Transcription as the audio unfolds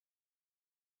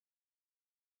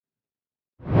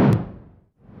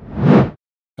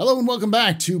Hello and welcome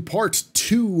back to part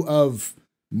 2 of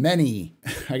many,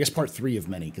 I guess part 3 of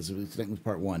many, because it was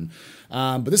part 1.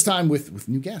 But this time with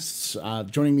new guests.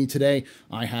 Joining me today,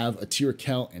 I have Atira,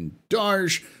 Kel, and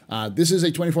Darj. This is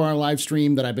a 24-hour live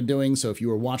stream that I've been doing, so if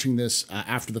you are watching this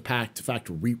after the fact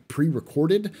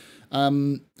pre-recorded,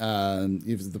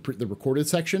 the recorded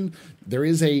section, there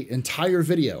is a entire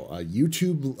video, a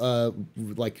YouTube,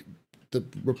 like the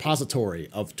repository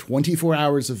of 24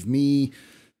 hours of me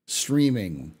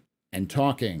streaming and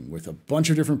talking with a bunch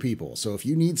of different people. So if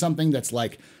you need something that's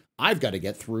like, I've got to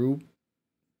get through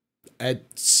a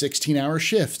 16-hour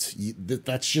shift,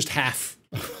 that's just half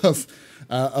of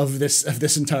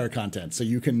this entire content. So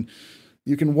you can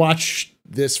watch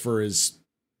this for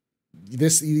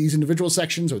these individual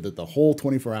sections, or the whole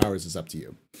 24 hours is up to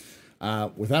you.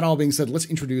 With that all being said, let's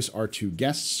introduce our two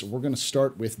guests. We're going to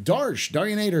start with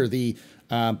Darjanator, the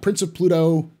Prince of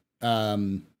Pluto.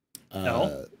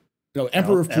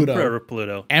 Emperor of Pluto. Emperor of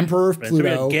Pluto. Emperor of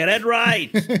Pluto. Get it right.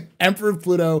 Emperor of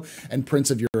Pluto and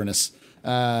Prince of Uranus.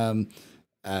 Actually,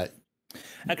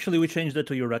 we changed it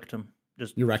to Eurectum.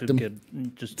 Just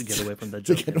to get away from that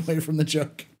joke. To get away from the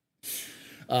joke.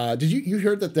 Did you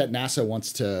hear that NASA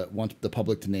wants the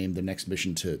public to name the next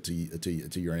mission to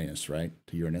Uranus, right?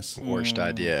 To Uranus. Worst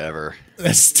idea ever.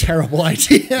 That's a terrible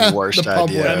idea. Worst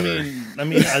idea ever. I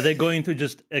mean, are they going to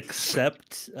just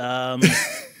accept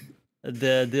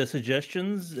the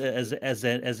suggestions as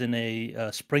in a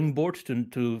springboard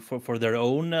for their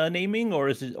own naming, or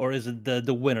is it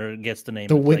the winner gets to name?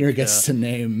 The winner gets to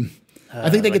name.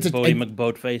 I think they get to Bodie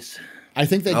McBoatface. I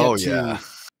think they get to.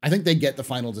 I think they get the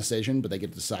final decision, but they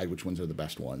get to decide which ones are the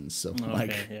best ones. So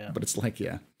but it's like,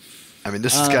 yeah. I mean,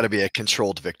 this has got to be a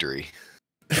controlled victory.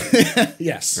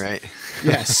 Yes. Right.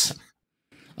 Yes.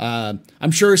 I'm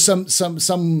sure some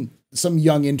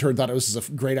young intern thought it was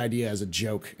a great idea as a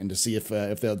joke, and to see if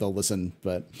they'll listen.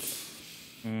 But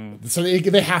so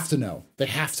they have to know. They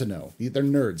have to know. They're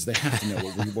nerds. They have to know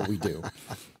what we do.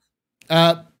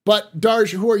 But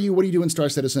Darj, who are you? What do you do in Star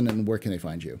Citizen, and where can they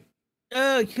find you?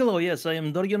 Hello, yes, I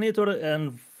am Darjanator,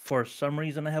 and for some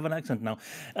reason I have an accent now.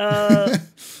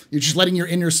 You're just letting your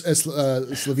inner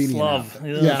Slovenian Slav, out.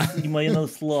 Yeah. My inner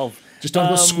Slav. Just don't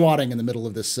go squatting in the middle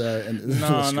of this.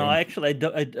 No, actually,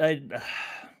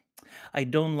 I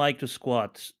don't like to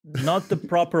squat. Not the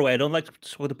proper way. I don't like to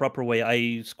squat the proper way.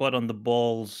 I squat on the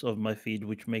balls of my feet,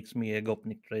 which makes me a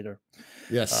Gopnik trader.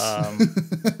 Yes.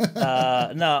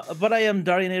 No, but I am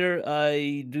Darjanator.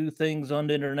 I do things on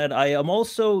the internet. I am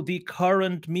also the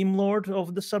current meme lord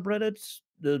of the subreddits,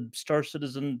 the Star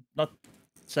Citizen, not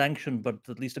sanctioned, but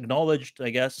at least acknowledged, I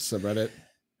guess. Subreddit.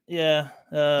 Yeah.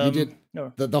 You did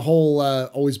the whole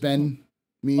always been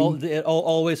meme? It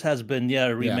always has been,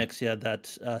 remix,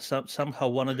 that somehow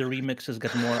one of the remixes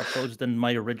got more upvotes than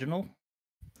my original.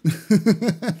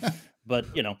 But,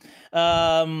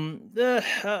 other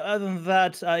than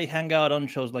that, I hang out on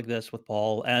shows like this with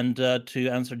Paul. And to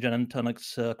answer Jen and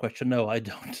Tonic's question, no, I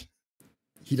don't.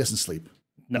 He doesn't sleep.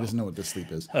 No. He doesn't know what this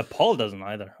sleep is. Paul doesn't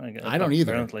either. I don't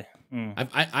either. Apparently.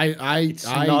 It's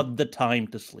not the time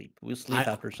to sleep. We sleep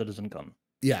after CitizenCon.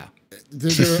 Yeah.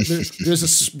 There's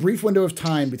a brief window of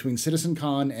time between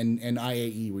CitizenCon and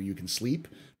IAE where you can sleep.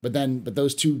 But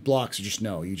those 2 blocks are just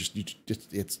no.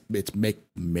 It's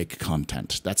make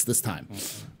content. That's this time,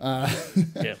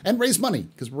 and raise money,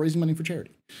 because we're raising money for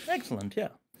charity. Excellent, yeah.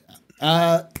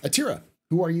 Atira,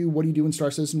 who are you? What do you do in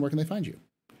Star Citizen? Where can they find you?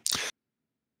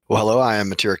 Well, hello. I am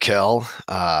Atira Kel.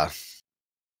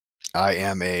 I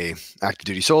am a active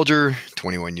duty soldier,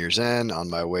 21 years in, on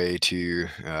my way to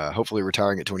hopefully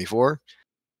retiring at 24.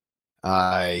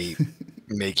 I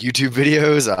make YouTube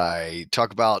videos. I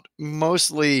talk about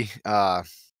mostly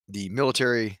the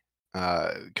military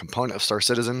component of Star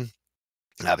Citizen.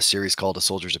 I have a series called A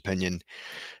Soldier's Opinion,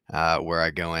 where I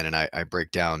go in and I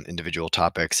break down individual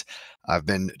topics. I've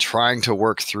been trying to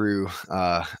work through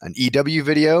an EW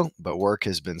video, but work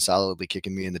has been solidly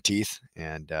kicking me in the teeth,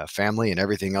 and family and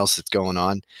everything else that's going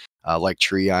on. Like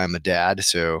Tree, I'm a dad,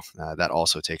 so that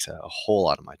also takes a whole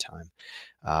lot of my time.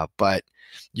 But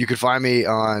you can find me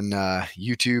on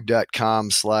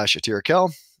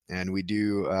youtube.com/AtiraKel, and we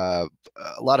do a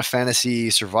lot of fantasy,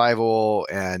 survival,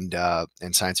 and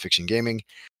science fiction gaming.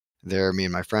 There, me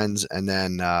and my friends. And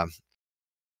then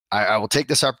I will take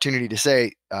this opportunity to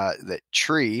say that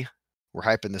Tree, we're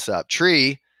hyping this up.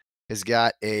 Tree has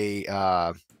got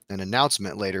an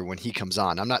announcement later when he comes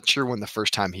on. I'm not sure when the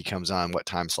first time he comes on, what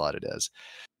time slot it is,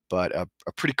 but a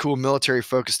pretty cool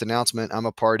military-focused announcement. I'm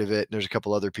a part of it. There's a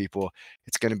couple other people.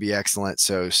 It's going to be excellent.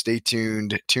 So stay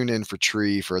tuned. Tune in for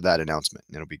Tree for that announcement.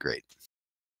 It'll be great.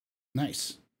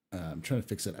 Nice. I'm trying to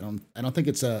fix it. I don't think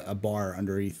it's a bar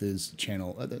underneath his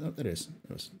channel. It is.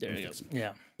 There you go.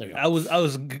 Yeah. There you go. I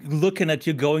was looking at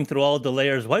you going through all the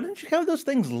layers. Why don't you have those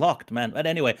things locked, man? But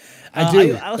anyway, I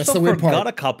do. I That's also the weird forgot part.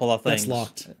 a couple of things. That's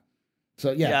locked.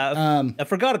 So yeah. I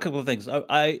forgot a couple of things.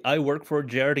 I work for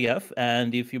JRDF,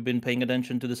 and if you've been paying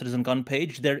attention to the CitizenCon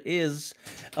page, there is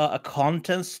a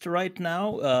contest right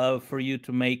now for you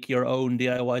to make your own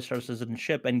DIY Star Citizen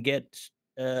ship and get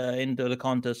into the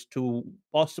contest to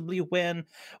possibly win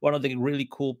one of the really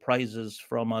cool prizes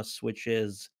from us, which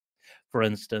is, for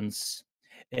instance,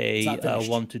 a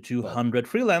 1 to 200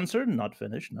 freelancer, not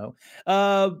finished, no.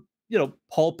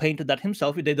 Paul painted that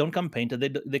himself. They don't come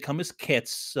painted. They come as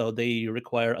kits, so they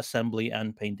require assembly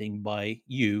and painting by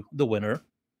you, the winner.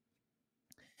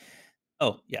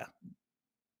 Oh, yeah.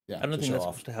 I don't think that's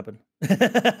supposed to happen.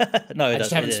 No, it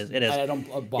does. It is. I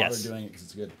don't bother doing it because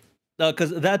it's good.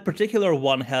 Because that particular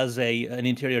one has an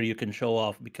interior you can show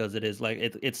off, because it is like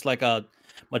it's like a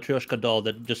Matryoshka doll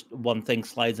that just one thing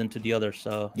slides into the other.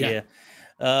 So yeah.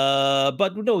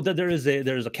 But no, there's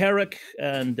a Carrack,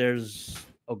 and there's,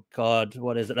 oh god,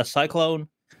 what is it? A Cyclone,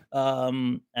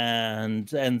 and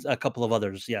a couple of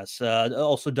others. Yes,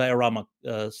 also diorama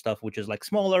stuff, which is like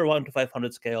smaller 1 to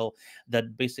 500 scale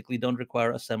that basically don't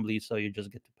require assembly, so you just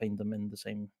get to paint them in the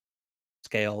same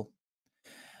scale.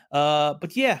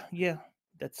 But yeah,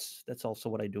 that's also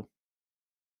what I do.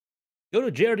 Go to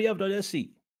jrdf.sc.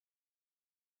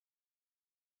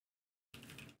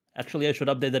 Actually, I should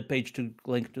update that page to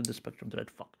link to the Spectrum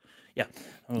Thread. Fuck. Yeah,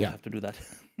 I'll have to do that.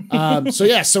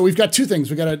 So we've got two things.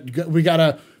 We got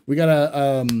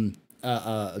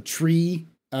a tree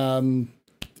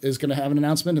is going to have an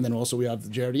announcement, and then also we have the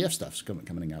JRDF stuff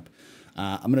coming up.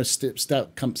 I'm going to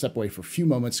step away for a few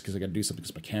moments because I got to do something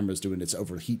because my camera's doing its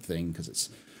overheat thing because it's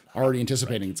already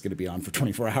anticipating it's going to be on for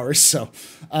 24 hours. So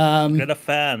get a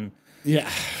fan. Yeah,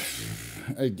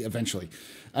 eventually.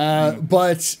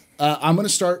 But I'm going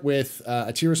to start with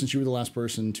Atira, since you were the last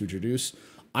person to introduce.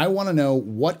 I want to know,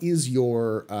 what is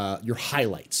your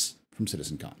highlights from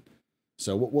CitizenCon?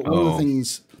 So what are the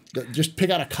things? Just pick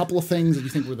out a couple of things that you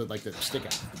think were that stick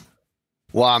out.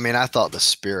 Well, I mean, I thought the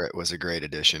Spirit was a great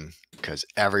addition because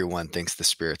everyone thinks the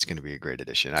Spirit's going to be a great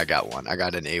addition. I got one. I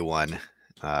got an A1.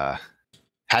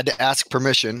 Had to ask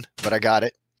permission, but I got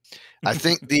it. I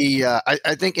think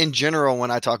I think in general,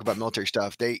 when I talk about military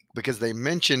stuff, because they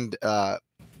mentioned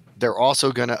they're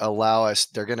also going to allow us.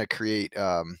 They're going to create.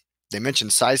 They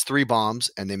mentioned size 3 bombs,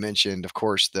 and they mentioned, of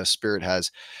course, the Spirit has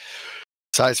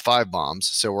size 5 bombs.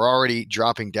 So we're already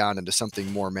dropping down into something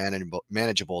more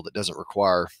manageable that doesn't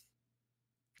require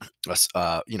a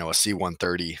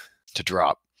C-130 to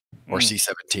drop or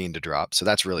C-17 to drop. So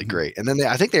that's really great. And then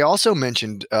I think they also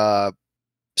mentioned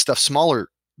stuff smaller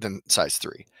than size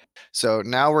 3. So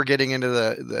now we're getting into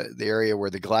the area where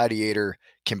the Gladiator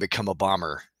can become a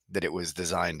bomber that it was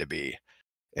designed to be.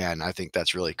 And I think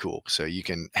that's really cool. So you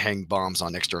can hang bombs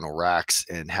on external racks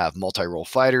and have multi-role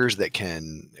fighters that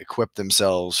can equip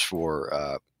themselves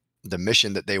for the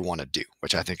mission that they want to do,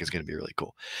 which I think is going to be really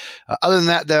cool. Other than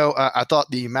that, though, I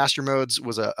thought the master modes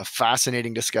was a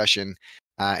fascinating discussion.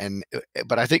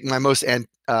 But I think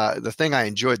the thing I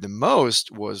enjoyed the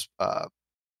most was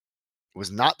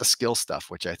not the skill stuff,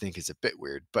 which I think is a bit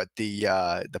weird, but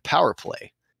the power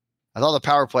play. I thought the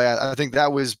power play, I think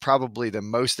that was probably the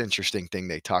most interesting thing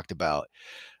they talked about.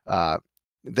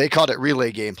 They called it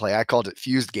relay gameplay. I called it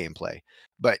fused gameplay.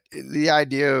 But the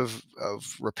idea of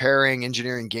repairing,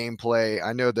 engineering gameplay,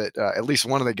 I know that at least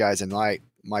one of the guys in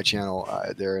my channel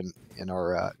there in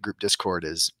our group Discord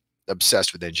is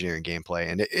obsessed with engineering gameplay,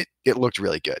 and it looked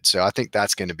really good. So I think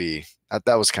that's going to be,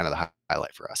 that was kind of the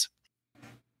highlight for us.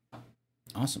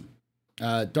 Awesome.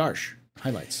 Darsh,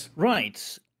 highlights.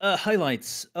 Right.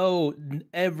 Highlights. Oh,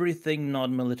 everything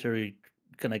non-military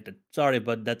connected. Sorry,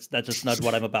 but that's just not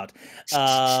what I'm about.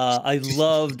 I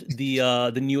loved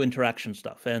the new interaction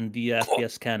stuff and the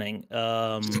FPS scanning.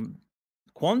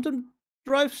 Quantum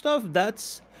drive stuff,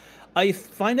 I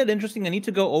find it interesting. I need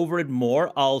to go over it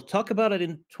more. I'll talk about it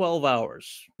in 12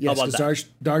 hours. Yes, because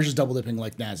Darsh is double dipping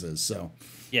like Naz is, so.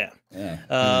 Yeah.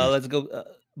 Let's go.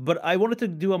 But I wanted to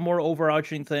do a more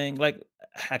overarching thing. Like,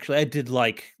 actually, I did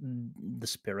like the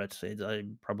Spirit.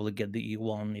 I'd probably get the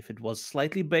E1 if it was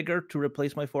slightly bigger to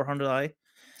replace my 400i.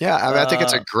 Yeah, I mean, I think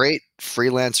it's a great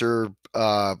freelancer.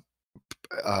 The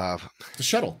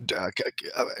shuttle.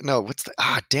 No,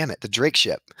 damn it, the Drake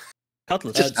ship.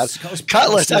 Cutlass.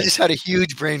 Cutlass. I just had a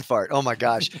huge brain fart. Oh my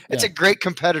gosh, it's a great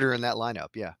competitor in that lineup.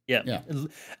 Yeah.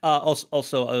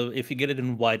 Also, if you get it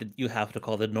in white, you have to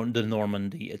call it the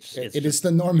Normandy. It is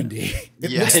the Normandy.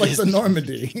 It looks like the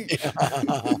Normandy.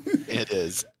 It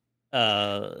is.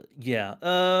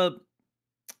 Yeah.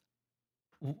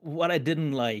 What I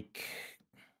didn't like.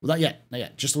 Well, not yet. Not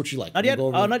yet. Just what you like. Not We'll yet. go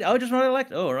over Oh, not. Oh, just what I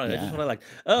liked. Oh, right. Just Yeah. what I liked.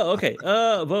 Oh, okay.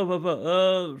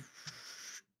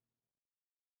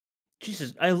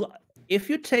 Jesus. If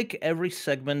you take every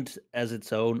segment as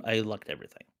its own, I liked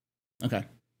everything. Okay.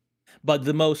 But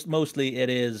mostly it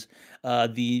is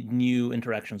the new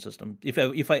interaction system.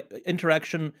 If I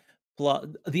interaction plus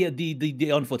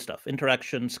the on foot stuff,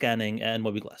 interaction, scanning, and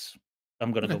mobiGlass.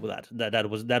 I'm gonna Okay. go with that. That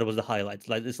was the highlights.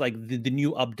 Like it's like the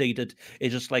new updated.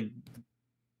 It's just like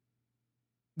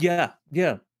yeah.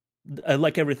 I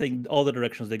like everything, all the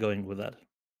directions they're going with that.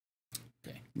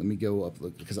 Okay. Let me go up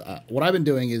because what I've been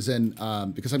doing is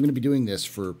because I'm going to be doing this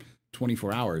for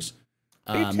 24 hours.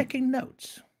 Are you taking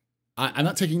notes? I'm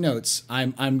not taking notes.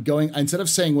 I'm going instead of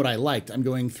saying what I liked, I'm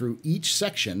going through each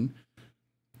section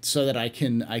so that I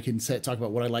can talk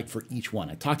about what I like for each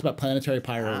one. I talked about Planetary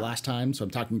Pyro last time, so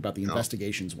I'm talking about the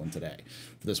investigations one today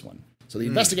for this one. So the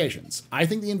investigations. I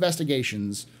think the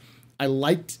investigations, I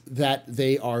liked that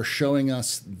they are showing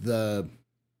us the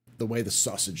way the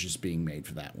sausage is being made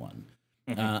for that one.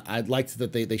 I liked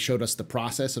that they showed us the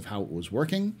process of how it was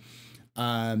working.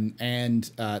 And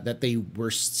that they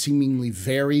were seemingly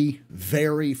very,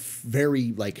 very,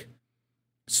 very like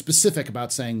specific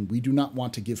about saying we do not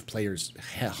want to give players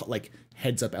like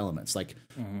heads up elements, like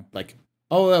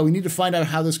oh, we need to find out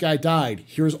how this guy died.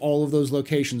 Here's all of those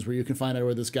locations where you can find out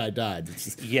where this guy died.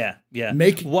 Yeah.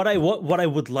 What I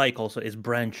would like also is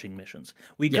branching missions.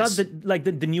 We got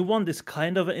the new one, this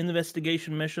kind of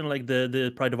investigation mission, like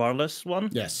the Pride of Arliss one.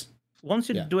 Yes. Once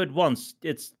you do it once,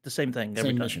 it's the same thing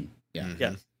every time. Mission. Yeah.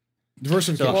 Yeah.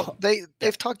 Diversification. Well,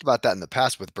 they've talked about that in the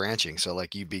past with branching. So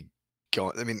like you'd be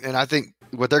going, I mean, and I think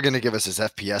what they're going to give us is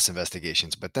FPS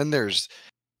investigations, but then they're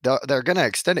going to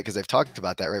extend it because they've talked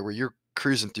about that, right? Where you're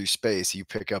cruising through space, you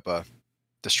pick up a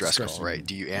distress call, right?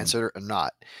 Do you answer or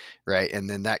not, right? And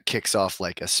then that kicks off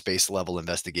like a space level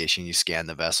investigation. You scan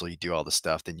the vessel, you do all the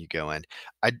stuff, then you go in.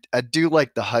 I do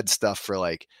like the HUD stuff for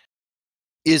like,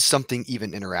 is something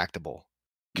even interactable?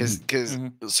 Because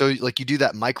so like you do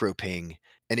that micro ping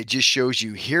and it just shows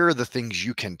you here are the things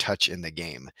you can touch in the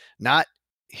game, not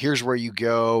here's where you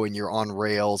go and you're on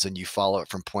rails and you follow it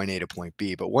from point A to point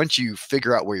B. But once you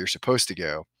figure out where you're supposed to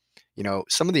go, you know,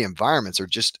 some of the environments are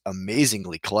just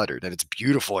amazingly cluttered and it's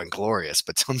beautiful and glorious.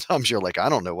 But sometimes you're like, I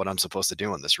don't know what I'm supposed to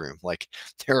do in this room. Like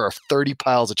there are 30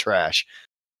 piles of trash.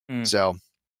 So,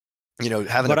 you know,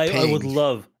 having but a I would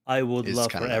love for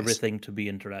for everything to be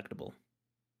interactable.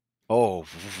 Oh.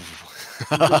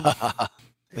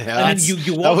 Yeah, I mean,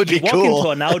 you walk into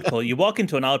an outpost. You walk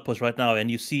into an outpost right now,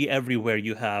 and you see everywhere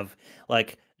you have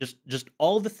like just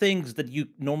all the things that you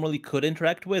normally could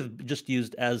interact with, just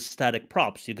used as static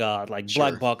props. You got like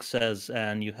black boxes,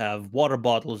 and you have water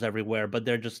bottles everywhere, but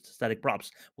they're just static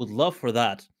props. Would love for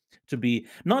that to be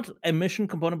not a mission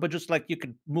component, but just like you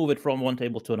could move it from one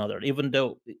table to another, even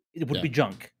though it would be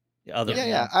junk. I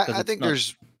think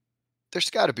there's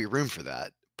got to be room for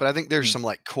that. But I think there's some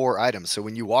like core items. So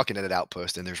when you walk into that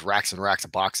outpost and there's racks and racks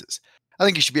of boxes, I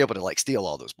think you should be able to like steal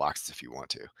all those boxes if you want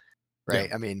to, right?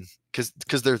 Yeah. I mean,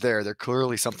 because they're there, they're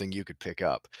clearly something you could pick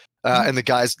up. And the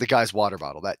guy's water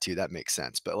bottle, that makes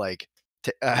sense. But like,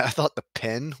 I thought the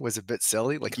pen was a bit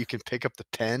silly. Like you can pick up the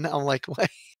pen. I'm like,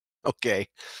 what? Okay.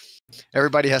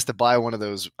 Everybody has to buy one of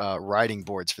those writing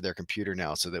boards for their computer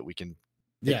now so that we can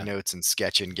take notes and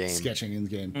sketch in game.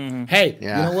 Hey, you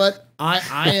know what?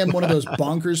 I am one of those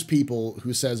bonkers people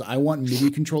who says I want MIDI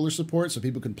controller support so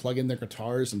people can plug in their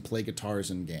guitars and play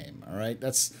guitars in game. All right,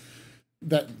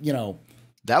 you know.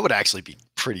 That would actually be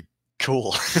pretty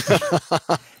cool.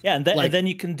 And then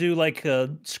you can do like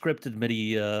scripted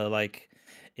MIDI, like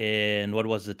in what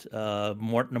was it?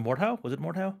 Mordhau? Was it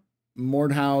Mordhau?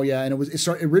 Mordhau, yeah, and it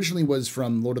originally was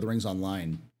from Lord of the Rings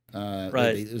Online.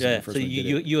 Right. So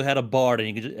you had a bard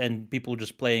and people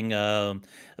just playing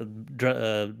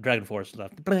Dragon Force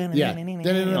stuff. On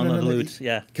the lute.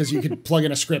 Yeah. Because you could plug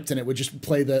in a script and it would just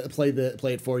play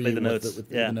it for you with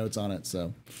the notes on it.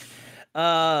 So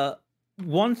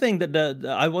one thing that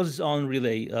I was on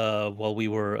Relay while we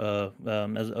were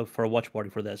for a watch party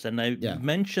for this, and I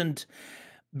mentioned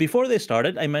before they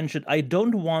started, I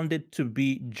don't want it to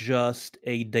be just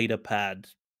a data pad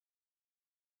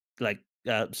like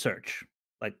search,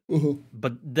 like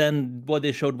but then what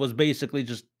they showed was basically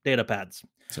just data pads.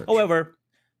 Search. However,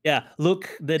 Luke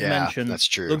did mention that's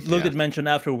true. Luke did mention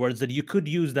afterwards that you could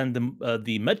use then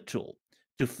the med tool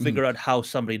to figure out how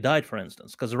somebody died, for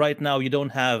instance, because right now you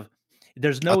don't have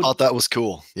There's I no thought that was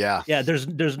cool. Yeah. yeah,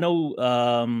 there's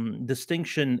no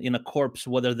distinction in a corpse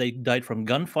whether they died from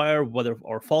gunfire, whether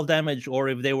or fall damage, or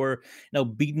if they were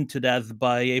beaten to death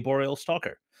by a boreal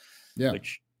stalker. Yeah.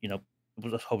 Which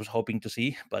I was hoping to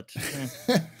see, but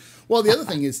well, the other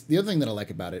thing that I like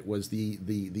about it was the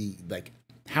like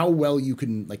how well you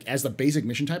can, like, as the basic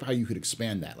mission type, how you could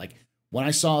expand that. Like when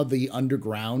I saw the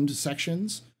underground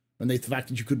sections, and the fact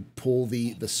that you could pull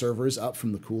the servers up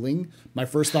from the cooling, my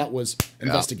first thought was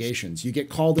investigations. You get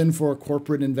called in for a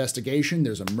corporate investigation.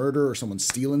 There's a murder or someone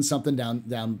stealing something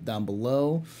down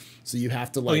below. So you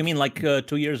have to, like. Oh, you mean like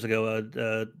 2 years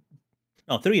ago?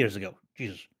 No, 3 years ago.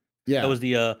 Jesus. Yeah, that was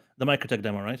the Microtech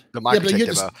demo, right? The Microtech you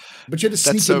demo. But you had to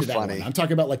sneak so into that funny. one. I'm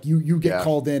talking about, like, you get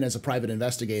called in as a private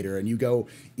investigator, and you go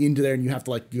into there, and you have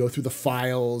to, like, go through the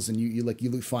files, and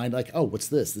you find, like, oh, what's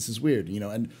this? This is weird,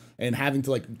 and having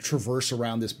to, like, traverse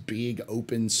around this big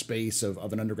open space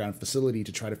of an underground facility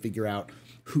to try to figure out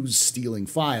who's stealing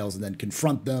files, and then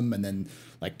confront them, and then,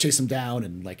 like, chase them down,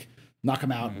 and, like, knock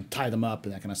them out and tie them up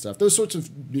and that kind of stuff. Those sorts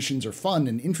of missions are fun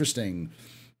and interesting.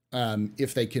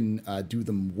 If they can do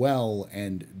them well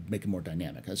and make them more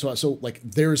dynamic. So like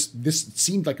this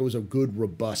seemed like it was a good,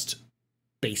 robust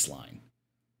baseline.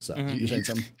 So you think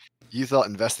something? You thought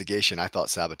investigation, I thought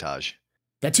sabotage.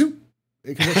 That too.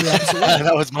 It could work the opposite way.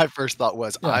 That was my first thought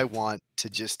was I want to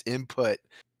just input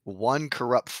one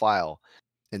corrupt file,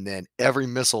 and then every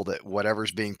missile that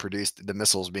whatever's being produced, the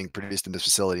missiles being produced in this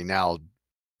facility now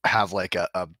have like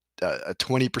a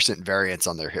 20% variance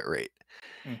on their hit rate.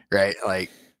 Right?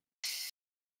 Like,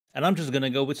 and I'm just gonna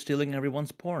go with stealing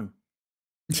everyone's porn.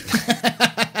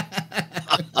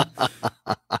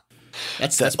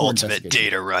 that's ultimate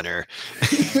data runner.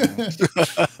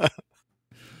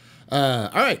 All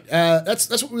right,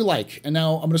 that's what we like. And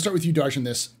now I'm going to start with you, Darsh, on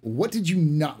this. What did you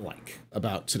not like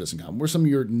about CitizenCon? What were some of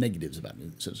your negatives about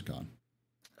CitizenCon?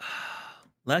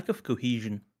 Lack of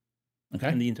cohesion. Okay.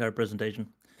 In the entire presentation,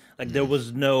 like there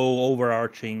was no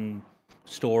overarching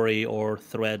story or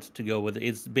thread to go with it.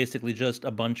 It's basically just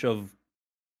a bunch of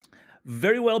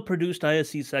very well produced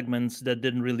ISC segments that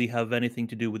didn't really have anything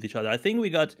to do with each other. I think we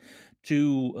got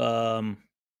too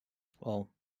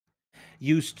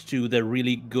used to the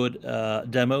really good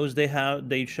demos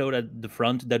they showed at the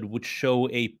front that would show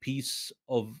a piece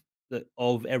of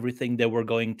everything they were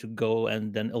going to go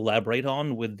and then elaborate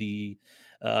on with the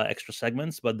extra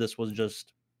segments. But this was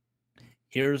just,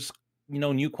 here's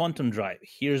new quantum drive,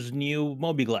 here's new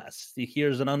mobiGlass,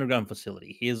 here's an underground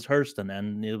facility, here's Hurston,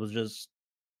 and it was just,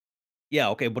 yeah,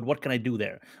 okay, but what can I do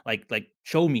there? Like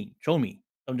show me,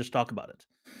 don't just talk about it.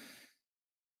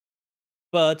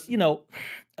 But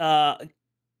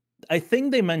I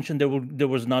think they mentioned there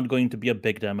was not going to be a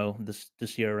big demo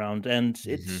this year around, and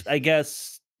it's, I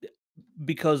guess,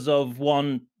 because of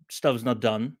one, stuff's not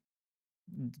done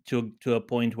to a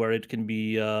point where it can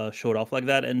be showed off like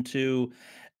that, and two,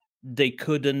 they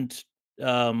couldn't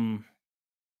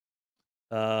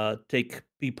take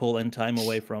people and time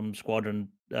away from squadron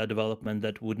development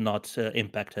that would not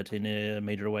impact it in a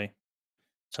major way.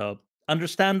 So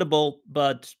understandable,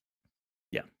 but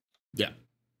yeah.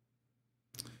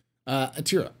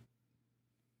 Atira.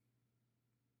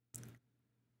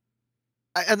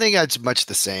 I think it's much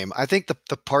the same. I think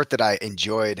the part that I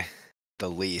enjoyed the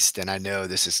least, and I know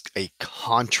this is a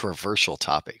controversial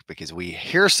topic because we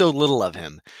hear so little of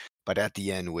him, but at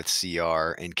the end with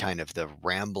CR and kind of the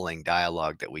rambling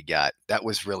dialogue that we got, that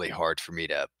was really hard for me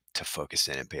to focus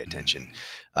in and pay attention.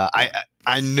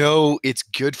 I know it's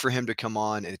good for him to come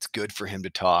on and it's good for him to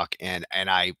talk, and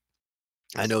I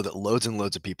know that loads and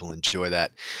loads of people enjoy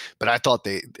that, but I thought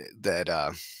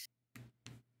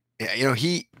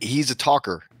he's a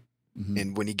talker.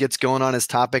 And when he gets going on his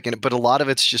topic, but a lot of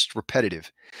it's just repetitive.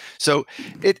 So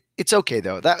it's okay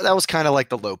though. That was kind of like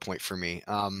the low point for me.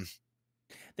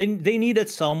 They needed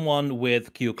someone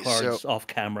with cue cards off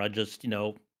camera, just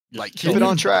like keep it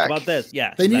on track about this.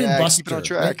 Yeah, they needed Buster. Keep it on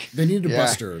track. They needed a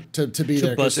Buster to be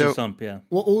there. Buster Sump, yeah.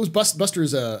 Well, it was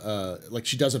Buster's like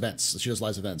she does events. She does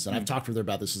live events, and I've talked with her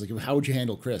about this. It's like, how would you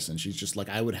handle Chris? And she's just like,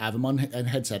 I would have him on a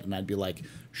headset, and I'd be like,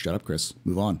 shut up, Chris.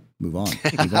 Move on.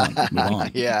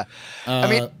 Yeah. I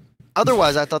mean,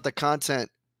 otherwise, I thought the content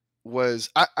was.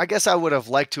 I guess I would have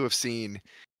liked to have seen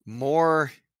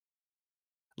more.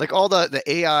 Like all the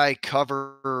AI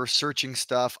cover searching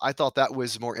stuff, I thought that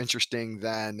was more interesting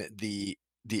than the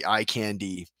eye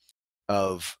candy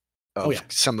of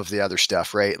some of the other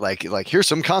stuff, right? Like here's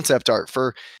some concept art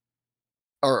for,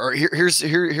 or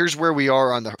here's where we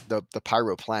are on the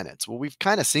pyro planets. Well, we've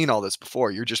kind of seen all this before.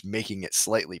 You're just making it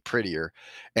slightly prettier,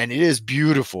 and it is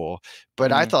beautiful.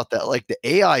 But I thought that like the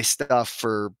AI stuff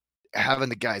for having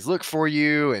the guys look for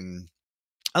you and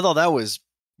I thought that was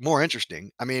more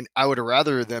interesting. I mean, I would have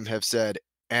rather them have said,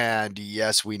 and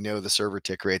yes, we know the server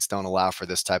tick rates don't allow for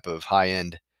this type of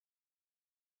high-end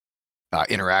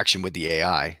interaction with the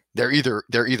AI. They're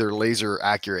either laser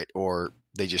accurate or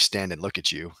they just stand and look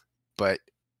at you. But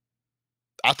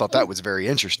I thought that was very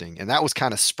interesting, and that was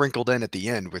kind of sprinkled in at the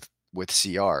end with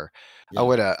CR.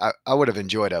 Yeah. I would have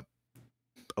enjoyed a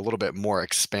little bit more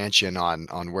expansion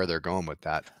on where they're going with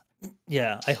that.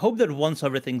 Yeah, I hope that once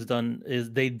everything's done, is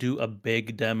they do a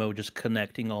big demo just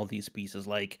connecting all these pieces.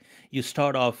 Like you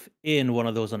start off in one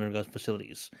of those underground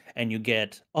facilities, and you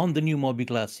get on the new Moby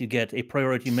class, you get a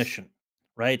priority mission,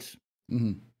 right?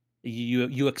 Mm-hmm.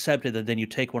 You accept it, and then you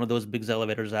take one of those big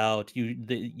elevators out.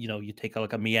 You take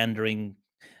like a meandering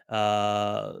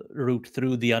route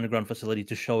through the underground facility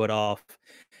to show it off.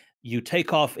 You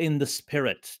take off in the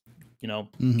Spirit,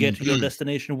 get to your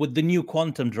destination with the new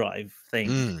quantum drive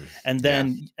thing, and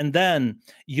then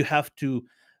you have to,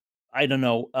 I don't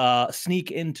know, sneak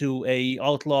into a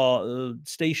outlaw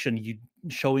station,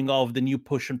 showing off the new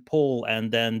push and pull,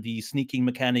 and then the sneaking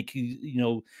mechanic,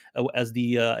 as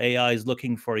the AI is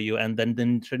looking for you, and then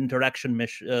the interaction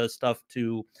stuff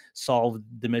to solve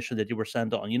the mission that you were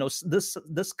sent on.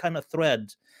 This kind of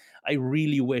thread, I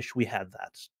really wish we had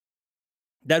that.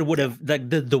 That would have, like,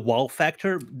 the wow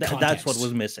factor. That's what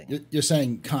was missing. You're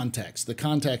saying context, the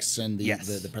context and the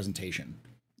Yes. the presentation.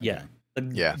 Yeah.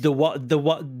 Yeah. The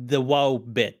wow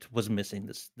bit was missing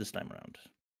this time around.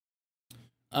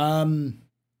 I'm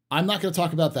not going to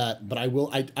talk about that, but I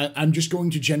will. I'm just going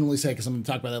to generally say, because I'm going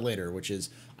to talk about that later, which is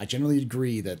I generally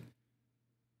agree that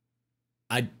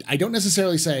I don't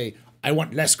necessarily say I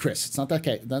want less Chris. It's not the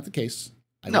case.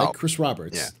 I like Chris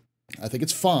Roberts. Yeah. I think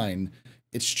it's fine.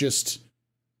 It's just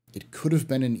it could have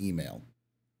been an email.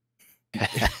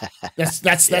 That's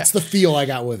the feel I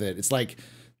got with it. It's like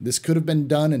this could have been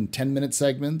done in 10-minute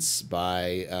segments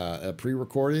by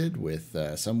pre-recorded with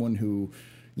someone who,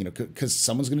 because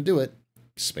someone's going to do it.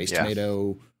 Space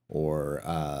Tomato or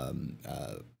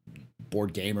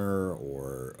Board Gamer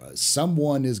or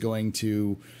someone is going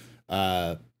to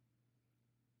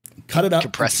cut it up,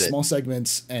 compress into it, small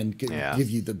segments, and give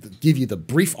you the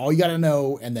brief, all you got to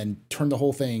know, and then turn the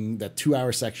whole thing, that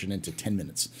 2-hour section, into 10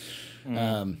 minutes.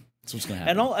 That's what's going to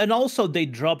happen. And also they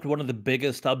dropped one of the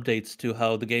biggest updates to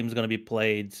how the game's going to be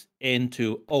played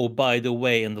into, oh, by the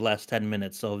way, in the last 10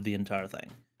 minutes of the entire thing.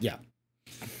 Yeah.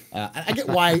 I get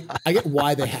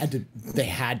why they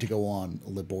had to go on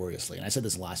laboriously. And I said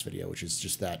this last video, which is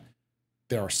just that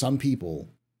there are some people,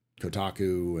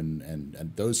 Kotaku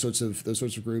and those sorts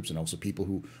of groups, and also people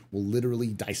who will literally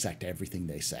dissect everything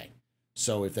they say.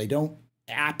 So if they don't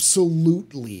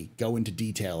absolutely go into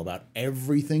detail about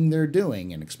everything they're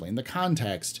doing and explain the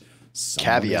context,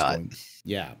 caveat.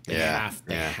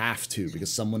 They have to,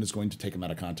 because someone is going to take them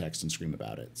out of context and scream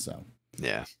about it. So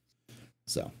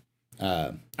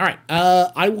all right.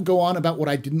 I will go on about what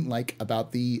I didn't like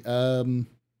about the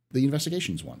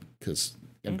investigations one, because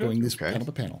I'm going this panel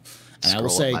to panel, and I will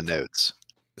say my notes.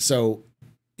 So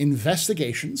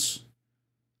investigations,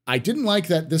 I didn't like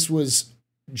that this was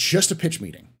just a pitch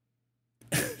meeting.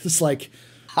 It's like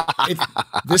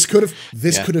this could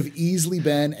have easily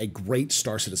been a great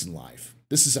Star Citizen Live.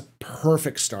 This is a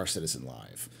perfect Star Citizen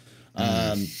Live.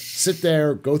 Sit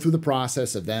there, go through the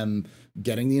process of them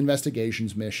getting the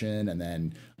investigations mission, and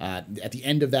then at the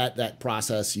end of that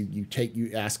process,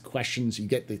 you ask questions, you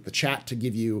get the chat to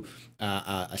give you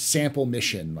a sample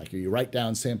mission, like you write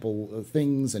down sample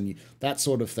things and that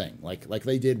sort of thing, like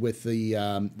they did with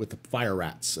the fire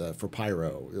rats for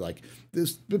Pyro. Like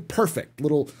this perfect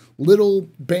little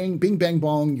bang, bing bang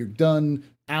bong, you're done,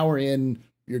 hour in,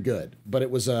 you're good. But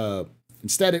it was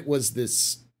instead it was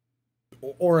this,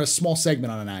 or a small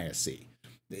segment on an ISC.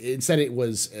 Instead, it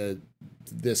was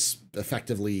this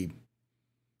effectively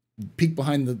peek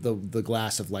behind the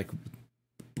glass of like,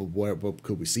 where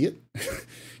could we see it?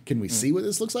 Can we see what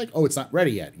this looks like? Oh, it's not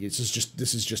ready yet. This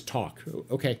is just talk.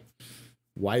 Okay,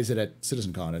 why is it at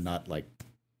CitizenCon and not like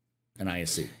an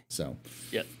ISC? So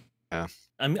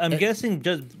I'm guessing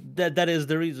just that is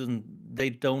the reason they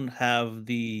don't have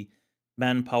the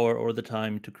manpower or the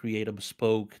time to create a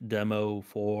bespoke demo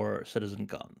for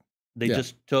CitizenCon. They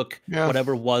just took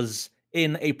whatever was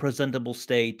in a presentable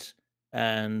state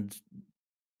and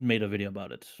made a video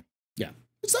about it. Yeah,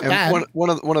 it's not bad. One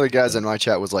of the guys in my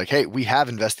chat was like, "Hey, we have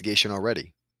investigation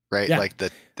already, right? Yeah. Like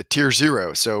the tier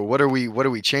 0. So what are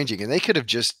we changing?" And they could have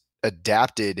just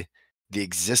adapted the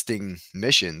existing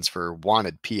missions for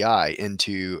wanted PI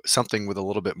into something with a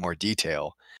little bit more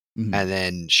detail, and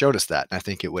then showed us that. And I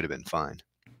think it would have been fine.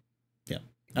 Yeah.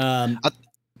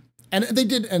 And they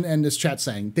did, and this chat's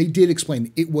saying, they did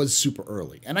explain it was super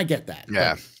early. And I get that.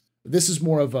 Yeah. But this is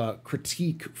more of a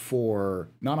critique for,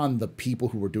 not on the people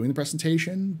who were doing the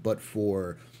presentation, but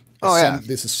for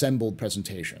this assembled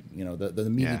presentation. You know, the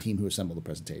media team who assembled the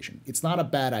presentation. It's not a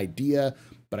bad idea,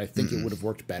 but I think it would have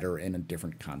worked better in a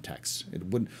different context.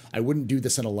 I wouldn't do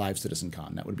this in a live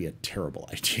CitizenCon. That would be a terrible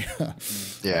idea.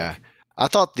 Yeah. I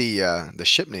thought the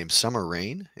ship name Summer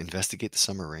Rain, Investigate the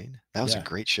Summer Rain. That was a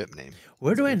great ship name.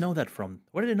 Where do I know that from?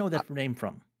 Where did I know that name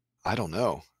from? I don't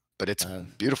know, but it's a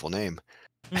beautiful name.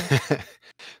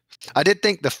 I did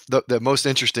think the most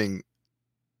interesting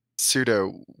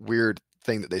pseudo weird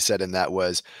thing that they said in that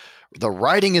was the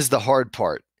writing is the hard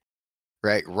part,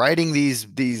 right? Writing these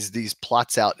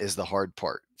plots out is the hard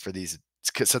part for these,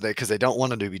 because they don't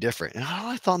want them to be different. And all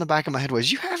I thought in the back of my head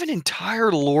was, you have an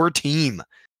entire lore team.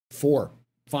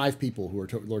 5 people who are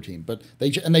lore team, but they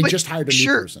just hired a new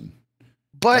person.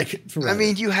 But I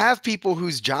mean, you have people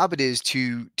whose job it is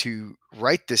to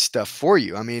write this stuff for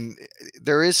you. I mean,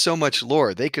 there is so much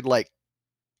lore. They could like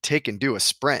take and do a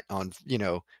sprint on,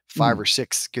 5 or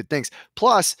 6 good things.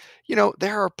 Plus,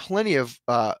 there are plenty of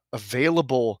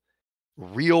available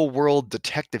real world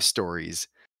detective stories,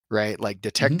 right? Like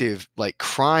detective, like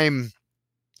crime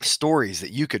stories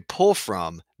that you could pull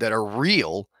from that are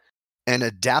real and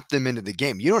adapt them into the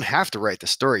game. You don't have to write the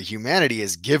story. Humanity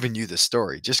has given you the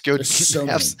story. Just go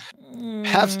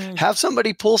have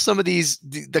somebody pull some of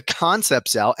the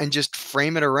concepts out and just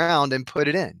frame it around and put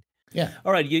it in. Yeah.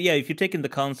 All right. Yeah. If you're taking the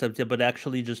concept, but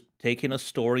actually just taking a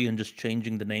story and just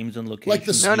changing the names and locations. Like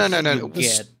the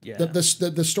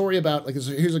story about, like,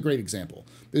 here's a great example.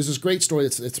 There's this great story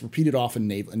that's repeated often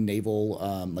in naval,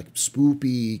 like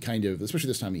spoopy kind of, especially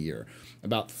this time of year,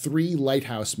 about 3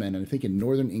 lighthouse men, and I think in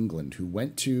northern England, who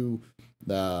went to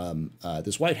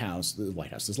this lighthouse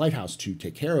to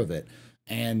take care of it,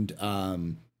 and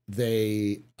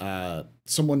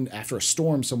someone, after a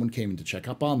storm, someone came in to check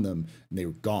up on them, and they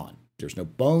were gone. There's no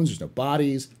bones, there's no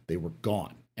bodies, they were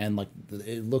gone. And like,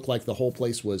 it looked like the whole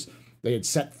place was, they had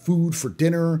set food for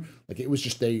dinner, like it was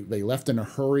just, they left in a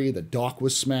hurry, the dock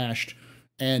was smashed.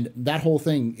 And that whole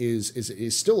thing is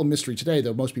still a mystery today,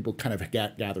 though most people kind of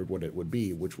gathered what it would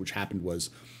be, which happened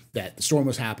was that the storm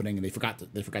was happening and they forgot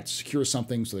to secure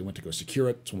something, so they went to go secure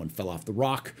it. Someone fell off the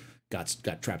rock, got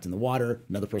trapped in the water.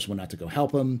 Another person went out to go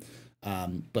help him.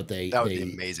 But that would be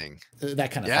amazing.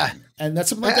 That kind of thing. And that's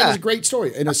something like that is a great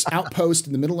story. In an outpost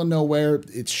in the middle of nowhere,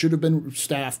 it should have been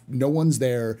staffed. No one's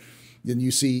there. Then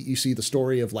you see the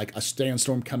story of like a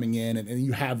sandstorm coming in, and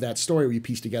you have that story where you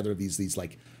piece together these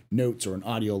like notes or an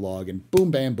audio log, and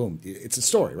boom, bam, boom. It's a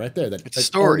story right there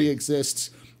that already exists.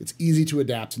 It's easy to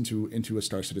adapt into a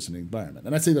Star Citizen environment.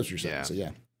 And I'd say that's what you're saying. So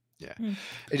yeah. Yeah.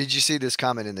 Hey, did you see this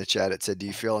comment in the chat? It said, do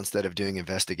you feel instead of doing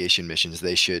investigation missions,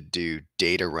 they should do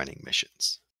data running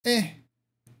missions?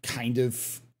 Kind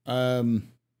of. Let's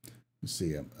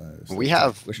see. We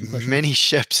have many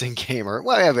ships in game. Well,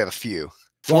 we have a few.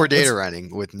 4 data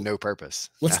running with no purpose.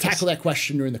 Let's tackle that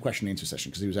question during the question and answer session,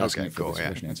 because he was asking for this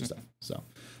question and answer stuff. So,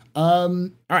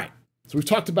 all right. So we've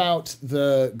talked about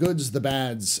the goods, the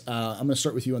bads. I'm going to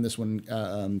start with you on this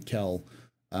one, Kel.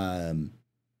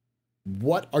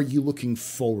 What are you looking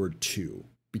forward to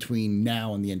between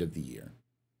now and the end of the year?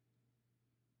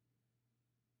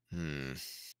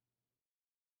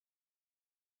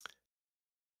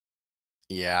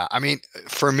 Yeah, I mean,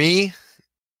 for me,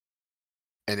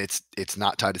 and it's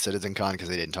not tied to CitizenCon because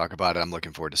they didn't talk about it, I'm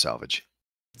looking forward to Salvage.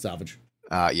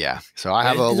 Yeah. So I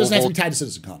have it doesn't have to be tied to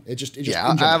CitizenCon. It just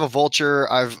I have a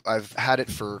Vulture. I've had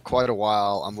it for quite a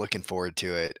while. I'm looking forward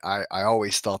to it. I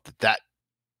always thought that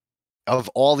of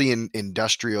all the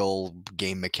industrial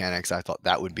game mechanics, I thought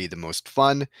that would be the most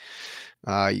fun.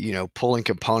 Pulling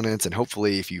components, and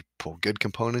hopefully if you pull good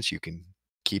components, you can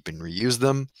keep and reuse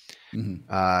them. And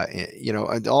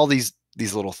all these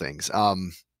little things.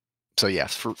 So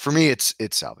yes, for me, it's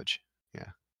Salvage. Yeah.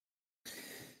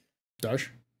 Darsh?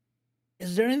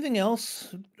 Is there anything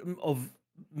else of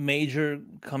major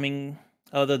coming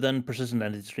other than persistent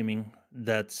entity streaming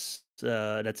that's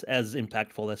as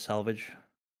impactful as Salvage?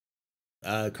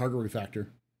 Cargo refactor.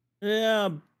 Yeah,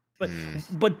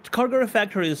 but cargo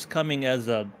refactor is coming as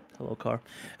a cargo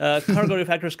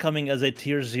refactor is coming as a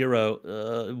tier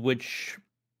 0, which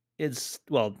is,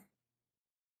 well,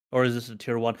 or is this a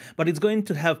tier 1? But it's going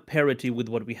to have parity with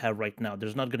what we have right now.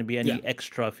 There's not going to be any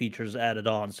extra features added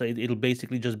on. So it'll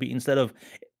basically just be, instead of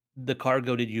the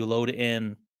cargo that you load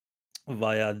in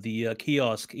via the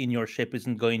kiosk in your ship,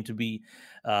 isn't going to be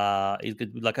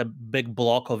like a big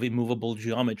block of immovable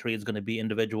geometry. It's going to be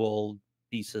individual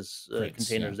pieces,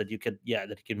 containers that you can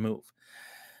move.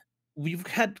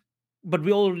 But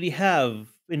we already have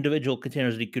individual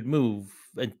containers that you could move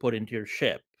and put into your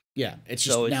ship. Yeah, it's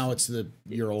just So now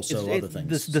you're also other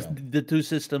things. The two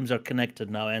systems are connected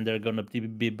now, and they're going to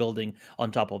be building on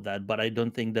top of that. But I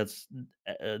don't think that's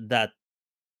that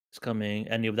is coming.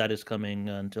 Any of that is coming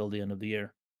until the end of the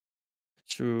year.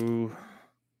 So,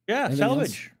 yeah,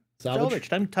 Anything salvage.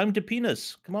 Time to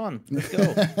penis. Come on, let's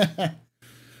go.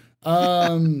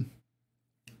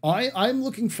 I'm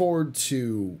looking forward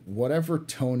to whatever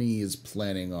Tony is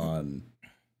planning on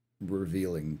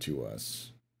revealing to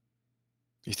us.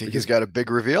 You think he's got a big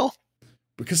reveal?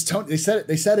 Because Tony, they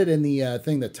said it in the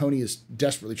thing that Tony is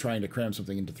desperately trying to cram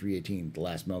something into 318 at the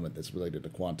last moment that's related to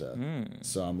Quanta.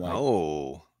 So I'm like,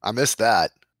 oh, I missed that.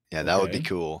 Yeah, that would be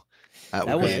cool. That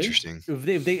would be interesting.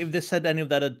 If they said any of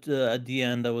that at the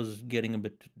end, I was getting a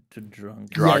bit too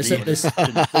drunk. Yeah, they said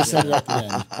it at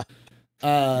the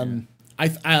end.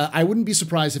 I wouldn't be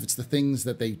surprised if it's the things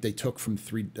that they took from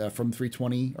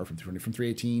 320 or from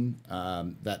 318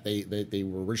 that they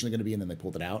were originally going to be, and then they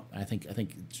pulled it out. I think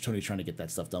Tony's trying to get that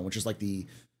stuff done, which is like the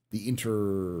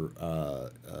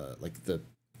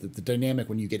dynamic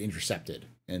when you get intercepted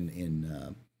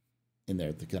in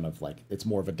there, the kind of like it's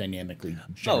more of a dynamically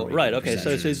generated. Oh, right. Okay.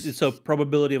 So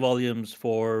probability volumes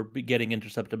for getting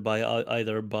intercepted by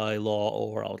either by law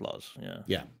or outlaws. Yeah.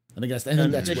 Yeah. I think that's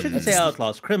they shouldn't say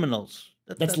outlaws, criminals.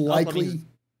 That's likely.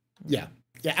 Yeah.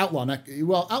 Outlaw.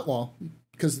 Outlaw,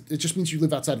 because it just means you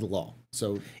live outside of the law.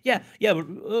 So yeah. But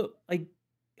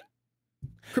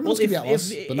criminals can be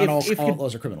outlaws, but not all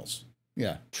outlaws are criminals.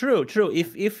 Yeah. True.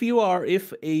 If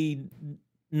a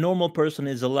normal person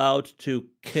is allowed to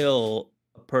kill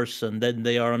a person, then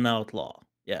they are an outlaw.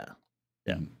 Yeah.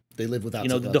 They live without,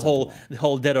 the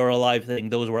whole dead or alive thing.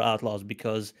 Those were outlaws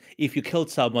because if you killed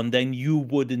someone, then you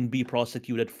wouldn't be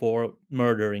prosecuted for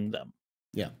murdering them.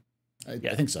 Yeah, I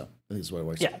think so. I think that's what it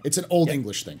works. Yeah, it's an old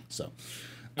English thing. So,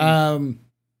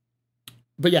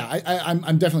 but yeah,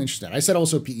 I'm definitely interested. I said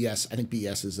also PES. I think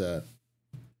PES is a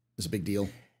big deal.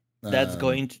 That's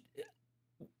going to.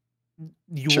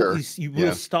 You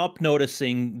will stop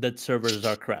noticing that servers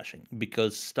are crashing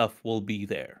because stuff will be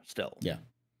there still. Yeah.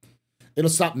 It'll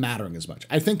stop mattering as much.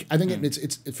 I think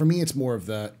it's for me, it's more of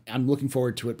I'm looking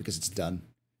forward to it because it's done.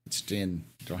 It's in.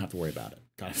 Don't have to worry about it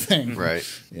kind of thing. Right.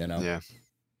 Yeah.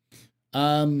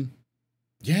 We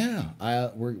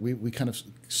kind of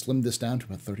slimmed this down to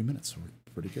about 30 minutes. So we're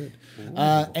pretty good.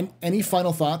 And any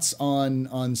final thoughts on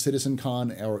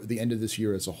CitizenCon or the end of this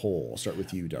year as a whole? I'll start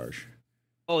with you, Darsh.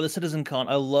 Oh, the CitizenCon!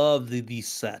 I love the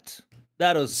set.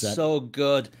 That was so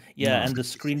good. Yeah, and the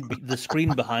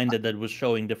screen behind it that was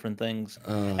showing different things.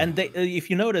 And they, if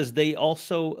you notice, they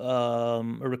also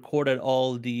recorded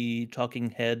all the talking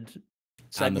head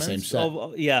segments. On the same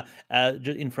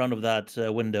set. In front of that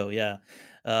window. Yeah.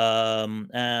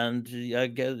 And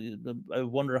I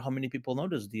wonder how many people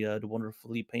noticed the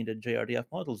wonderfully painted JRDF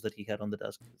models that he had on the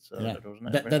desk. So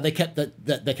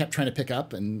that they kept trying to pick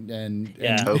up and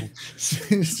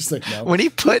it's just like no. When he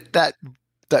put that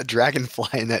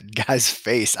dragonfly in that guy's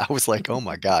face, I was like, oh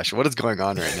my gosh, what is going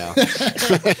on right now?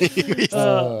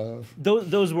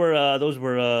 Those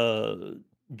were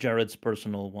Jared's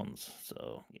personal ones.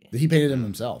 So he painted them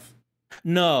himself.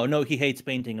 No, he hates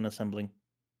painting and assembling.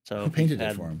 So who painted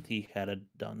it for him? He had it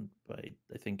done by,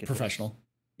 I think, professional.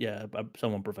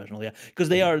 Someone professional. Yeah, because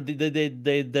they're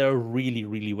really,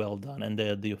 really well done, and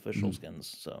they're the official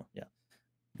skins. So yeah.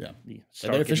 The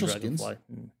official skins.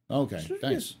 Okay,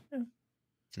 nice. Yeah.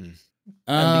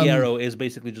 And the arrow is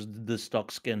basically just the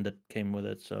stock skin that came with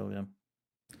it. So yeah.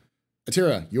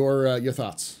 Atira, your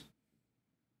thoughts.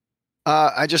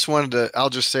 I just wanted to.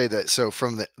 I'll just say that. So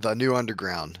from the new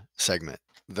underground segment,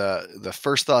 the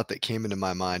first thought that came into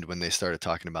my mind when they started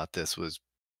talking about this was,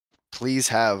 please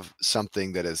have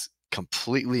something that is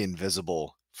completely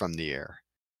invisible from the air.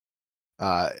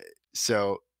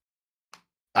 So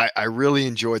I really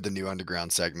enjoyed the new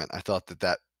underground segment. I thought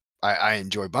that I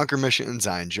enjoy bunker missions.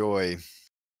 I enjoy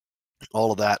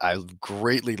all of that. I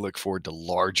greatly look forward to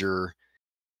larger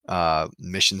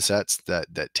mission sets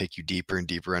that take you deeper and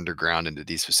deeper underground into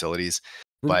these facilities.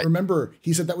 But remember,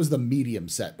 he said that was the medium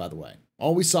set, by the way.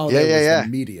 All we saw there was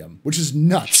the medium, which is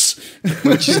nuts.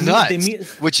 Which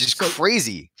is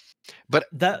crazy. But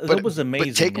that was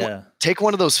amazing. Take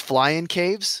one of those fly-in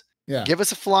caves. Yeah. Give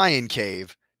us a fly-in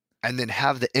cave, and then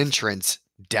have the entrance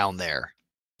down there.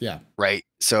 Yeah. Right.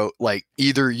 So like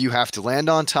either you have to land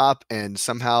on top and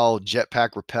somehow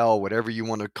jetpack rappel, whatever you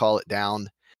want to call it,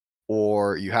 down,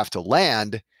 or you have to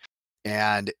land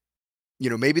and,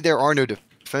 maybe there are no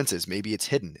defenses. Maybe it's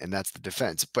hidden and that's the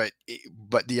defense. But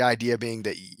the idea being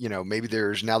that, maybe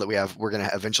there's, now that we're going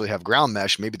to eventually have ground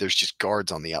mesh, maybe there's just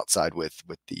guards on the outside with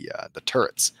the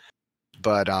turrets.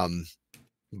 but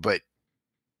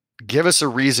give us a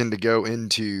reason to go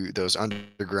into those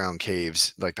underground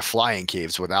caves, like the flying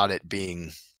caves, without it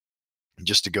being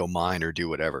just to go mine or do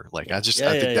whatever. Like I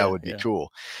think that would be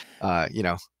cool. You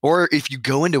know, or if you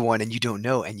go into one and you don't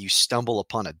know and you stumble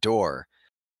upon a door,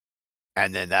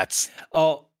 and then that's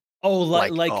like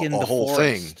in a the whole forest.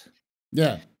 thing.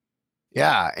 Yeah.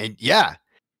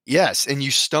 Yes, and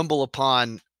you stumble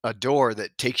upon a door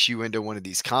that takes you into one of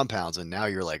these compounds, and now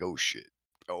you're like, oh shit,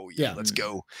 oh yeah. Let's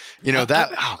go. You know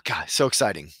that. Oh god, so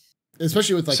exciting.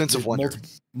 Especially with like sense of wonder.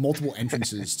 multiple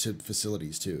entrances to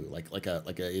facilities too,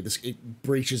 it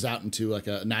breaches out into like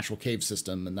a natural cave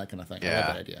system and that kind of thing. I love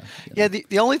that idea. Yeah,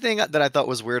 the only thing that I thought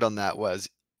was weird on that was,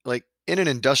 like, in an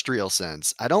industrial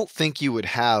sense, I don't think you would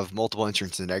have multiple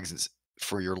entrances and exits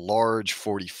for your large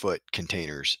 40-foot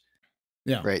containers.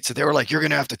 Yeah. Right. So they were like, you're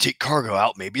gonna have to take cargo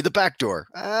out, maybe the back door.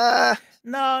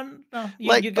 No.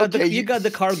 You got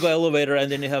the cargo elevator,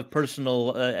 and then you have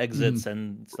personal exits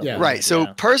and stuff. Yeah. Right. So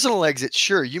personal exit,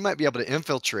 sure, you might be able to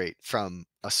infiltrate from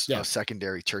a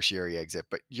secondary, tertiary exit,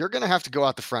 but you're gonna have to go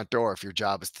out the front door if your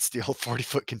job is to steal a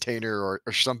 40-foot container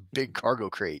or some big cargo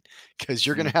crate, because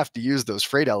you're gonna have to use those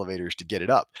freight elevators to get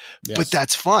it up. Yes. But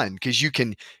that's fun because you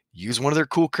can use one of their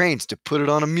cool cranes to put it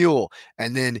on a mule,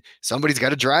 and then somebody's got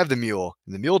to drive the mule,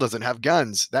 and the mule doesn't have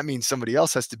guns. That means somebody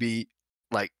else has to be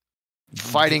like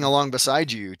fighting along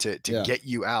beside you to get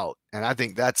you out. And I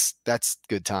think that's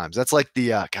good times. That's like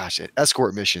the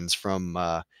escort missions from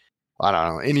I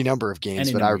don't know, any number of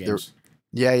games.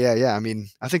 Yeah. I mean,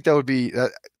 I think that would be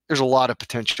there's a lot of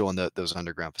potential in those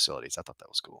underground facilities. I thought that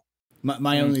was cool.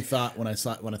 My only thought when I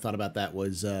thought about that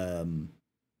was when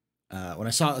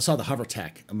I saw the hover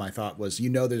tech, my thought was,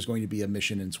 there's going to be a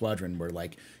mission in Squadron where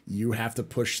like you have to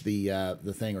push the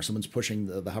thing, or someone's pushing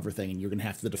the hover thing, and you're gonna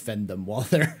have to defend them while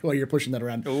you're pushing that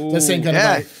around. Ooh, the same kind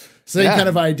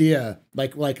of idea.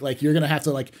 Like you're gonna have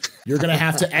to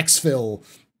exfil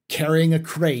carrying a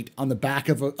crate on the back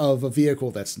of a vehicle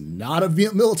that's not a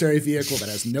military vehicle, that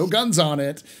has no guns on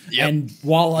it, and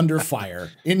while under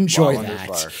fire. Enjoy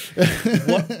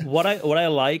that. What I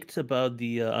liked about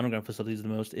the underground facilities the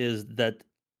most is that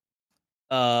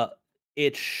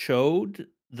it showed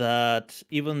that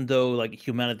even though like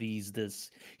humanity is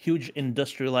this huge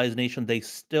industrialized nation,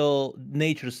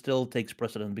 nature still takes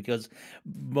precedent, because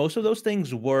most of those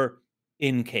things were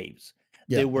in caves.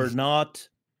 They were not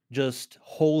just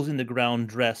holes in the ground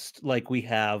dressed like we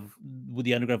have with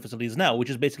the underground facilities now, which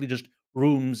is basically just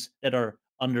rooms that are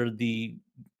under the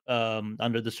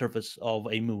surface of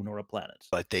a moon or a planet.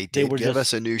 But they did give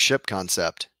us a new ship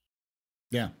concept.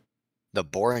 Yeah. The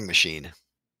boring machine.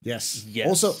 Yes.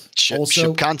 Also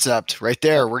ship concept right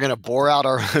there. We're going to bore out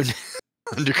our own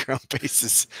underground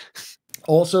bases.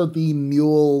 Also the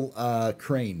mule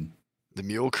crane. The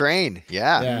mule crane.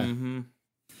 Yeah. Mm-hmm.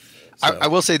 So. I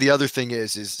will say the other thing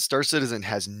is Star Citizen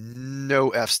has no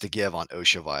F's to give on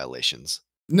OSHA violations.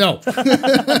 No.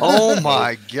 Oh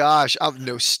my gosh.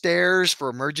 No stairs for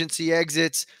emergency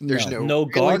exits. There's no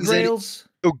guardrails.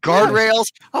 No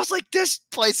guardrails. I was like, this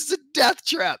place is a death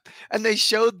trap. And they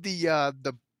showed the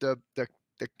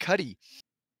cuddy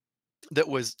that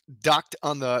was docked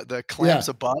on the clamps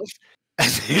above. And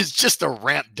it's just a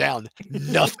ramp down,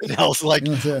 nothing else. Like,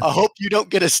 I hope you don't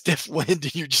get a stiff wind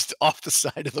and you're just off the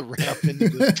side of the ramp into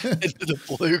the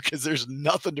blue, because there's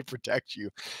nothing to protect you.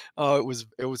 Oh,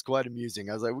 it was quite amusing.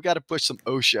 I was like, we got to push some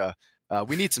OSHA.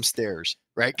 We need some stairs,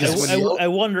 right? I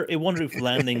wonder if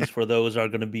landings for those are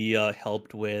going to be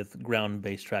helped with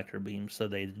ground-based tractor beams, so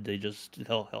they just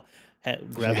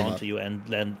grab onto you and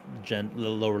land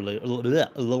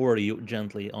lower you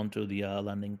gently onto the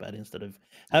landing pad, instead of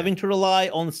having to rely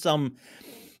on some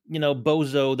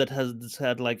bozo that has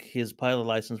had like his pilot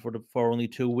license for only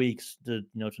 2 weeks to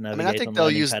navigate I think on they'll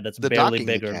landing use pad that's the barely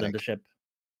bigger mechanic. than the ship.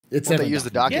 They use the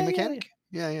docking mechanic.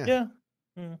 Yeah.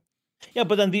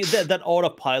 But then that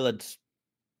autopilot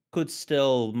could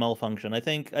still malfunction. I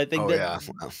think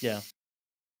just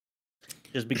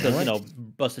because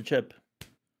bust a chip.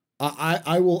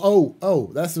 I will.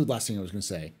 Oh, that's the last thing I was going to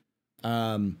say.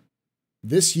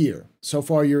 This year, so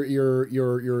far, your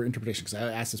interpretation, because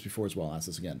I asked this before as well. I'll ask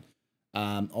this again.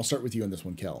 I'll start with you on this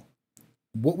one, Kel.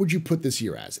 What would you put this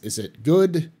year as? Is it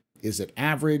good? Is it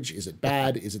average? Is it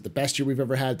bad? Is it the best year we've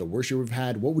ever had? The worst year we've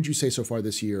had? What would you say so far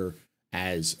this year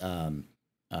as a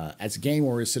game,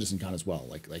 or as CitizenCon as well?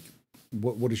 Like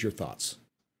what is your thoughts?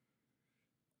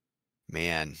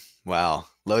 Man, wow,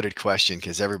 loaded question,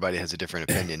 because everybody has a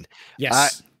different opinion.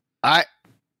 Yes, I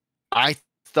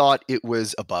thought it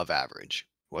was above average.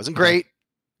 It wasn't great,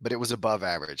 but it was above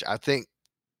average. I think,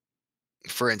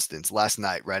 for instance, last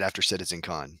night, right after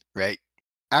CitizenCon, right,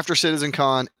 after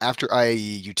CitizenCon, after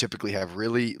IAE, you typically have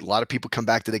a lot of people come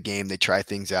back to the game. They try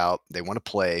things out. They want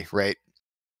to play, right?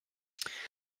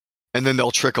 And then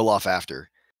they'll trickle off after.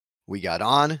 We got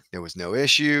on. There was no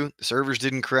issue. The servers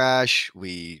didn't crash.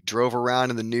 We drove around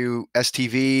in the new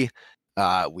STV.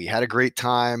 We had a great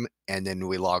time, and then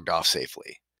we logged off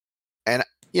safely. And,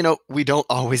 we don't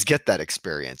always get that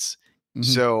experience. Mhm.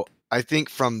 So I think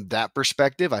from that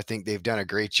perspective, I think they've done a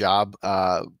great job.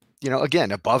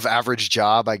 Again, above average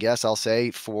job, I guess I'll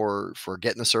say, for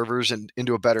getting the servers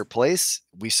into a better place.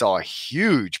 We saw a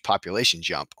huge population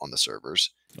jump on the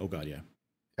servers. Oh God, yeah.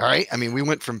 All right. I mean, we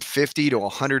went from 50 to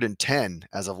 110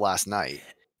 as of last night,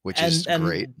 which is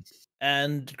great.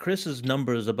 And Chris's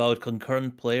numbers about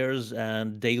concurrent players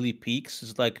and daily peaks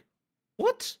is like,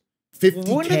 what?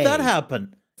 50K. When did that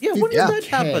happen? Yeah, when did that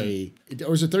happen?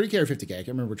 Or is it 30K or 50K? I can't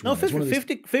remember which one. No,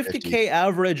 50K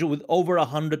average with over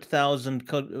 100,000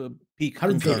 peak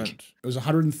concurrent. It was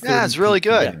 130. Yeah, it's really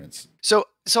good. Concurrents. So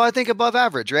I think above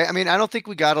average, right? I mean, I don't think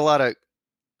we got a lot of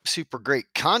super great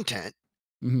content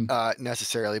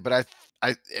necessarily, but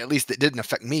I at least it didn't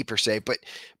affect me per se.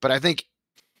 But I think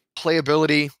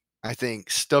playability, I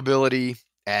think stability,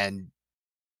 and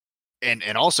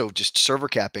also just server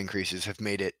cap increases have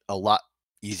made it a lot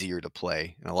easier to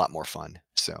play and a lot more fun.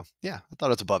 So yeah, I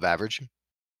thought it's above average.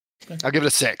 Okay. I'll give it a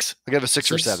 6. I'll give it a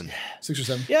 6 or 7. 6 or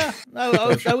 7. Yeah,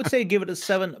 I would say give it a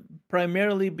 7,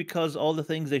 primarily because all the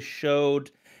things they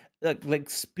showed, like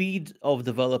speed of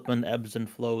development ebbs and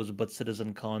flows, but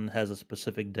CitizenCon has a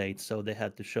specific date, so they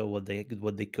had to show what they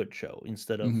could show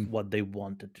instead of what they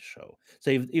wanted to show.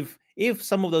 So if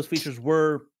some of those features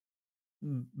were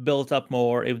built up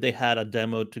more, if they had a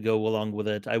demo to go along with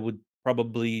it, I would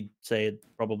probably say it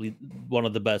probably one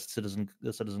of the best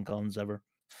CitizenCons ever.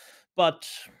 But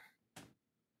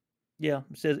yeah,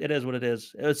 it is what it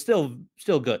is. It's still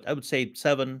good. I would say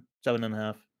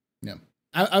 7.5. Yeah,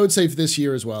 I would say for this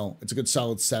year as well, it's a good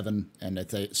solid 7, and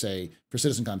I'd say for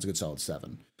CitizenCon it's a good solid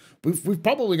 7. We've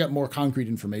probably got more concrete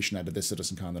information out of this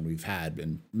CitizenCon than we've had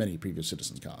in many previous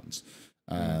CitizenCons,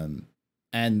 and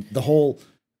the whole.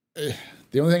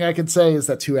 The only thing I can say is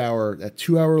that 2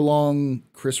 hour long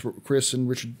Chris and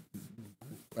Richard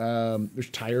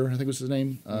Tyre, I think was his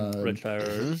name. Rich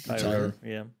Tyler,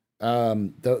 yeah.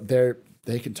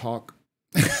 They can talk.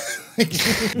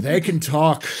 They can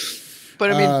talk.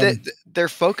 But I mean, their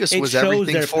focus was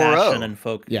everything 4.0 and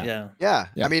focus. Yeah.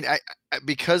 I mean,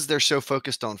 because they're so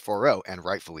focused on 4.0, and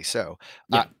rightfully so.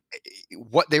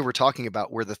 What they were talking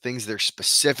about were the things they're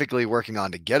specifically working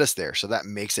on to get us there. So that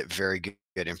makes it very good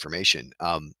information.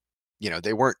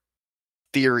 They weren't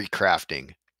theory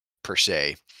crafting per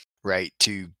se, right,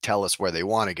 to tell us where they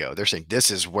want to go. They're saying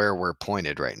this is where we're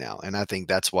pointed right now. And I think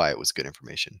that's why it was good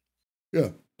information. Yeah.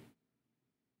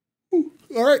 Ooh,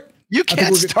 all right. You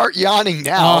can't start yawning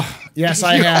now. Yes,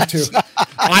 I have to.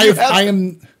 I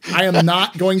am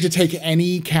not going to take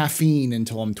any caffeine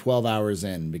until I'm 12 hours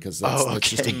in, because that's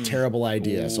just a terrible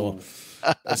idea. Ooh. So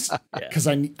because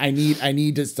I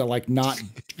need this to like not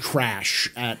crash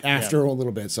after a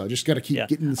little bit. So I just got to keep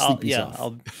getting the sleepies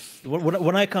off.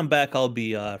 When I come back, I'll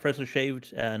be freshly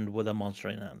shaved and with a monster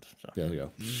in hand. So. There we go.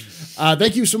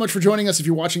 Thank you so much for joining us. If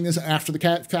you're watching this after the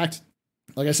fact,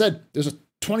 like I said, there's a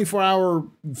 24-hour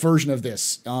version of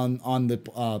this on the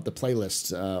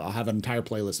playlist. I'll have an entire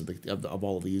playlist of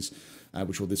all of these,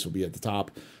 this will be at the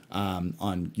top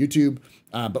on YouTube.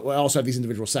 But we also have these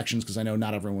individual sections, because I know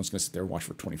not everyone's going to sit there and watch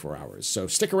for 24 hours. So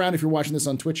stick around if you're watching this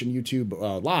on Twitch and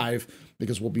YouTube live,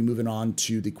 because we'll be moving on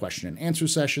to the question and answer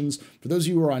sessions. For those of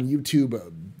you who are on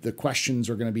YouTube, the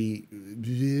questions are going to be,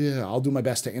 I'll do my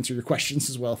best to answer your questions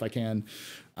as well if I can.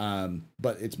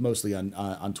 But it's mostly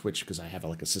on Twitch, because I have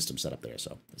like a system set up there.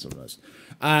 So that's what it is.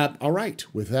 All right.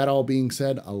 With that all being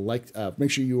said,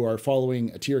 make sure you are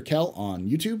following Atir Kel on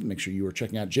YouTube. Make sure you are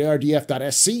checking out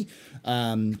jrdf.sc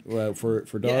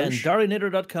for Darsh. And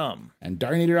Darinator.com. And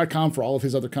Darinator.com for all of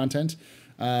his other content.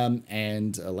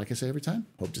 And like I say every time,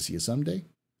 hope to see you someday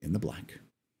in the black.